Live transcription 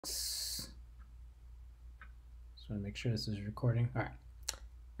Just want to make sure this is recording. All right.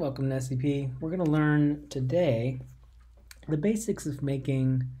 Welcome to SCP. We're going to learn today the basics of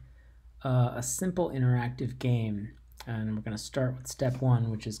making a simple interactive game. And we're going to start with step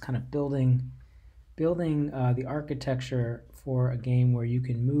one, which is kind of building the architecture for a game where you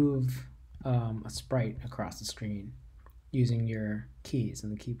can move a sprite across the screen using your keys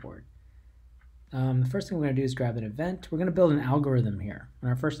on the keyboard. The first thing we're going to do is grab an event. We're going to build an algorithm here. And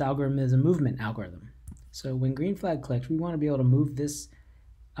our first algorithm is a movement algorithm. So when green flag clicks, we want to be able to move this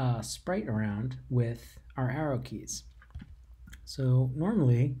sprite around with our arrow keys. So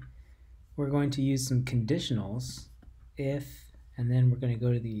normally, we're going to use some conditionals if, and then we're going to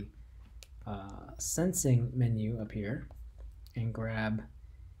go to the sensing menu up here and grab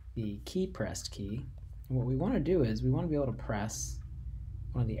the key pressed key. And what we want to do is we want to be able to press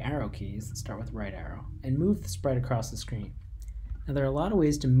one of the arrow keys, let's start with right arrow, and move the sprite across the screen. Now there are a lot of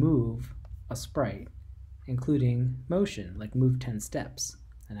ways to move a sprite, including motion, like move 10 steps.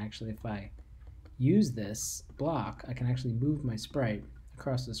 And actually if I use this block, I can actually move my sprite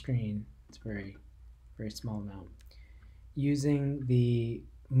across the screen. It's a very, very small amount. Using the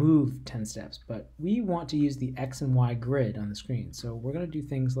move 10 steps, but we want to use the X and Y grid on the screen. So we're going to do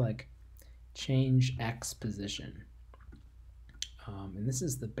things like change X position. And this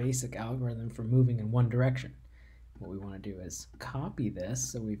is the basic algorithm for moving in one direction. What we want to do is copy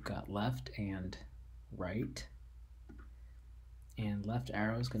this, so we've got left and right, and left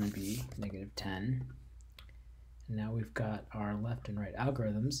arrow is going to be -10. And now we've got our left and right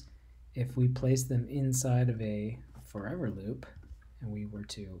algorithms. If we place them inside of a forever loop, and we were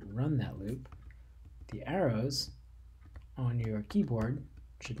to run that loop, the arrows on your keyboard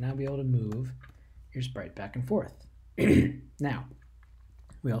should now be able to move your sprite back and forth. Now,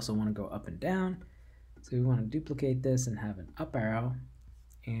 we also want to go up and down, so we want to duplicate this and have an up arrow,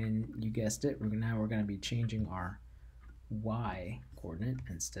 and you guessed it, now we're going to be changing our Y coordinate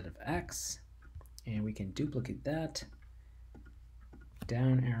instead of X, and we can duplicate that.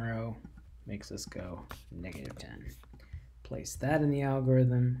 Down arrow makes us go -10. Place that in the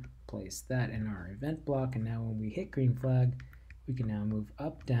algorithm, place that in our event block, and now when we hit green flag, we can now move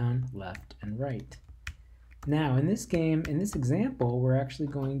up, down, left, and right. Now in this game, in this example, we're actually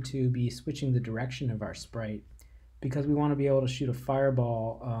going to be switching the direction of our sprite because we want to be able to shoot a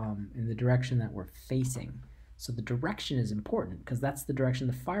fireball in the direction that we're facing. So the direction is important because that's the direction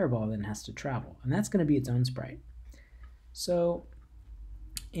the fireball then has to travel, and that's going to be its own sprite. So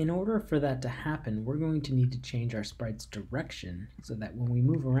in order for that to happen, we're going to need to change our sprite's direction so that when we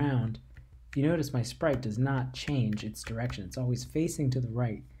move around, if you notice my sprite does not change its direction. It's always facing to the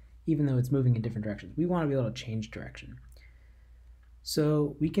right, even though it's moving in different directions. We want to be able to change direction.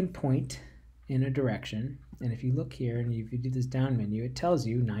 So we can point in a direction, and if you look here and if you do this down menu, it tells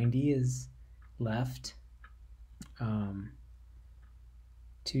you 90 is left,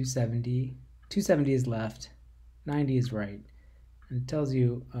 270 is left, 90 is right, and it tells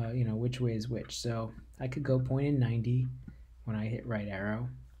you you know, which way is which. So I could go point in 90 when I hit right arrow.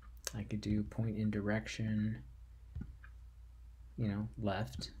 I could do point in direction, you know,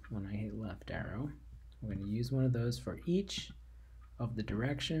 left when I hit left arrow. We're going to use one of those for each of the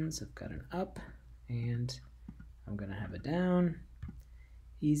directions. I've got an up and I'm going to have a down.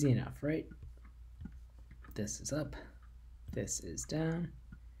 Easy enough, right? This is up, this is down.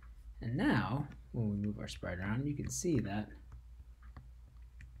 And now when we move our sprite around, you can see that,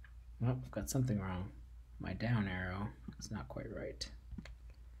 well, I've got something wrong. My down arrow is not quite right.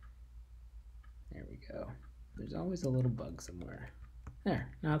 There we go. There's always a little bug somewhere. There,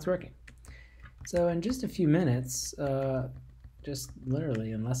 now it's working. So in just a few minutes, just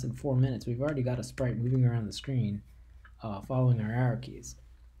literally in less than 4 minutes, we've already got a sprite moving around the screen following our arrow keys.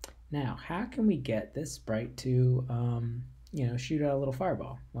 Now, how can we get this sprite to you know, shoot out a little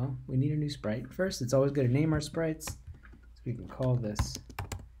fireball? Well, we need a new sprite. First, it's always good to name our sprites. So we can call this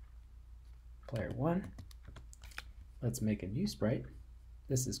player 1. Let's make a new sprite.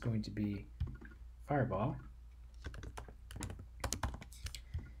 This is going to be fireball.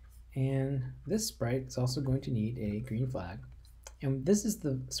 And this sprite is also going to need a green flag. And this is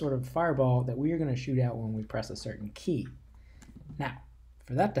the sort of fireball that we are going to shoot out when we press a certain key. Now,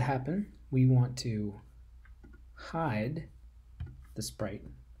 for that to happen, we want to hide the sprite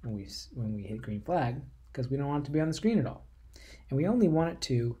when we hit green flag because we don't want it to be on the screen at all. And we only want it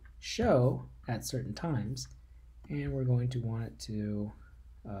to show at certain times, and we're going to want it to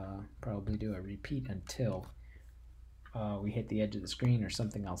probably do a repeat until we hit the edge of the screen or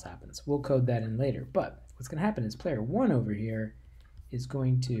something else happens. We'll code that in later, but what's going to happen is player 1 over here is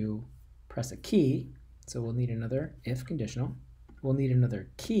going to press a key, so we'll need another if conditional, we'll need another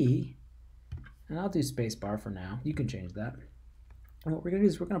key, and I'll do spacebar for now. You can change that. And what we're going to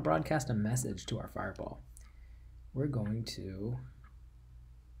do is we're going to broadcast a message to our fireball. We're going to,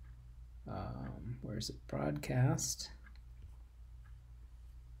 where is it? Broadcast.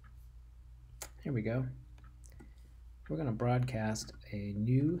 Here we go. We're going to broadcast a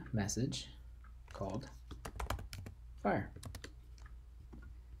new message called fire.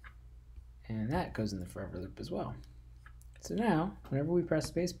 And that goes in the forever loop as well. So now, whenever we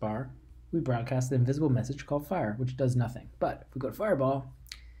press spacebar, we broadcast the invisible message called fire, which does nothing. But if we go to fireball,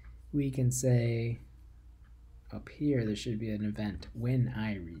 we can say up here there should be an event when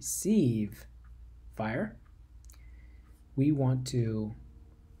I receive fire. We want to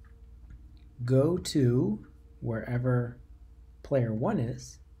go to wherever player 1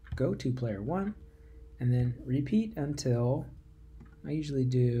 is, go to player 1, and then repeat until, I usually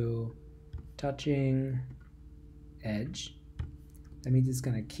do touching edge. That means it's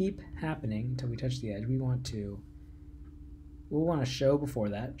going to keep happening until we touch the edge. We'll want to show before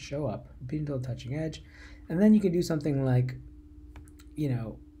that, show up, repeat until touching edge, and then you can do something like, you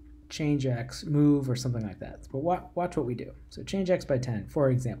know, change X, move, or something like that. But watch what we do. So change X by 10, for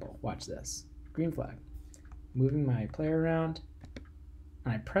example. Watch this. Green flag. Moving my player around,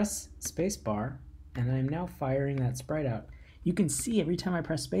 and I press spacebar, and I'm now firing that sprite out. You can see every time I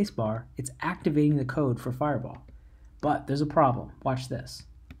press spacebar, it's activating the code for fireball. But there's a problem. Watch this.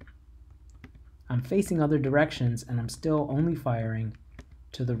 I'm facing other directions and I'm still only firing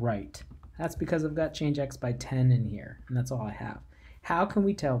to the right. That's because I've got change X by 10 in here, and that's all I have. How can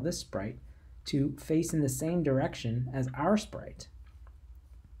we tell this sprite to face in the same direction as our sprite?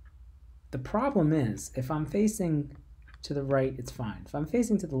 The problem is, if I'm facing to the right, it's fine. If I'm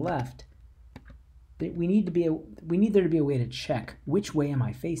facing to the left, we need there to be a way to check which way am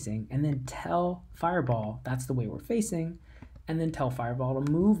I facing, and then tell Fireball that's the way we're facing, and then tell Fireball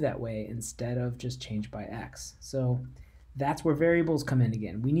to move that way instead of just change by X. So that's where variables come in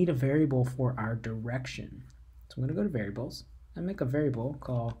again. We need a variable for our direction. So I'm going to go to variables and make a variable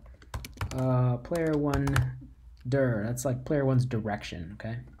called player1 dir. That's like player 1's direction. Okay,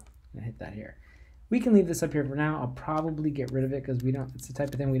 I'm going to hit that here. We can leave this up here for now. I'll probably get rid of it because it's the type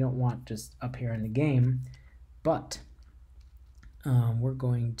of thing we don't want just up here in the game. But we're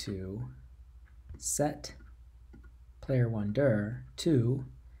going to set player1 dir to,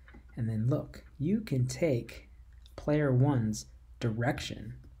 and then look, you can take player 1's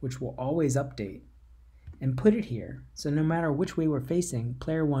direction, which will always update, and put it here. So no matter which way we're facing,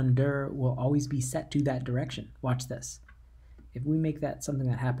 player1 dir will always be set to that direction. Watch this. If we make that something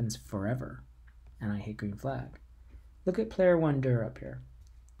that happens forever, and I hit green flag, look at player1 dir up here,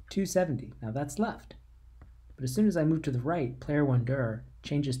 270. Now that's left. But as soon as I move to the right, player1 dir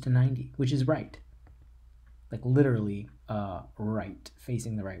changes to 90, which is right. Like literally right,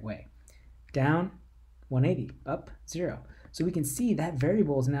 facing the right way. Down, 180, up, 0. So we can see that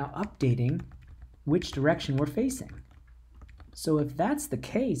variable is now updating which direction we're facing. So if that's the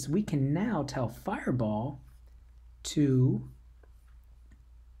case, we can now tell Fireball to,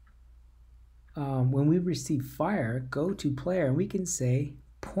 when we receive fire, go to player, and we can say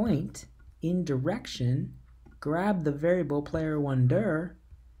point in direction, grab the variable player1 dir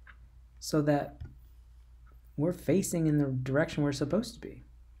so that we're facing in the direction we're supposed to be.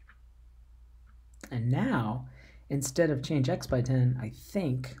 And now, instead of change X by 10, I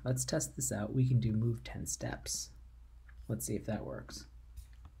think, let's test this out, we can do move 10 steps. Let's see if that works.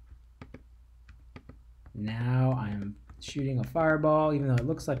 Now I'm shooting a fireball, even though it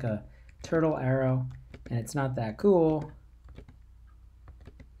looks like a turtle arrow, and it's not that cool.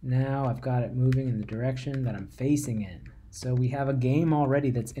 Now I've got it moving in the direction that I'm facing in. So we have a game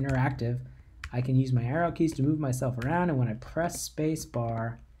already that's interactive. I can use my arrow keys to move myself around, and when I press space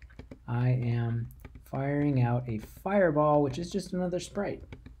bar, I am firing out a fireball, which is just another sprite.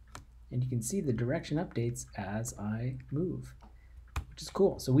 And you can see the direction updates as I move, which is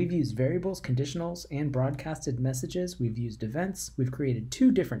cool. So we've used variables, conditionals, and broadcasted messages. We've used events. We've created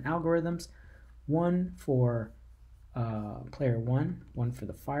 2 different algorithms, one for player 1, one for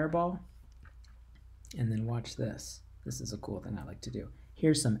the fireball. And then watch this. This is a cool thing I like to do.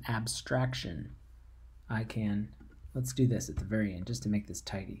 Here's some abstraction. Let's do this at the very end just to make this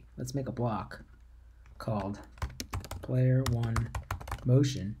tidy. Let's make a block called player1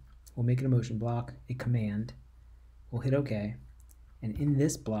 motion. We'll make it a motion block, a command. We'll hit OK. And in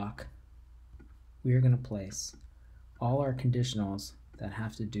this block, we are going to place all our conditionals that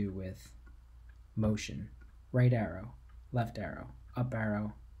have to do with motion. Right arrow, left arrow, up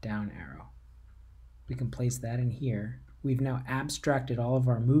arrow, down arrow. We can place that in here. We've now abstracted all of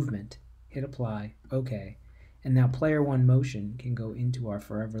our movement. Hit apply, OK. And now player one motion can go into our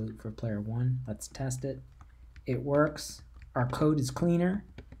forever loop for player one. Let's test it. It works. Our code is cleaner.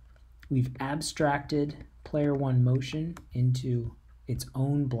 We've abstracted player one motion into its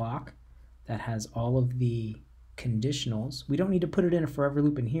own block that has all of the conditionals. We don't need to put it in a forever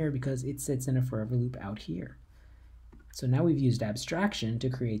loop in here because it sits in a forever loop out here. So now we've used abstraction to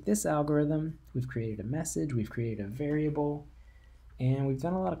create this algorithm. We've created a message, we've created a variable, and we've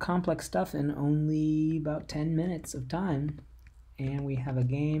done a lot of complex stuff in only about 10 minutes of time. And we have a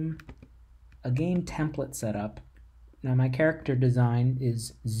game template set up. Now my character design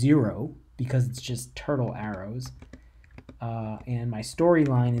is 0 because it's just turtle arrows. And my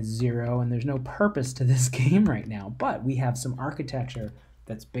storyline is 0, and there's no purpose to this game right now. But we have some architecture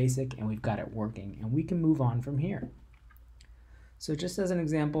that's basic, and we've got it working, and we can move on from here. So just as an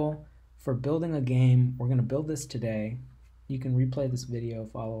example, for building a game, we're going to build this today. You can replay this video,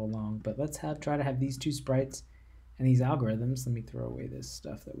 follow along, but let's try to have these two sprites and these algorithms. Let me throw away this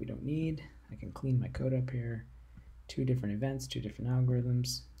stuff that we don't need. I can clean my code up here. 2 different events, 2 different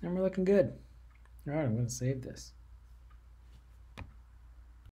algorithms, and we're looking good. All right, I'm going to save this.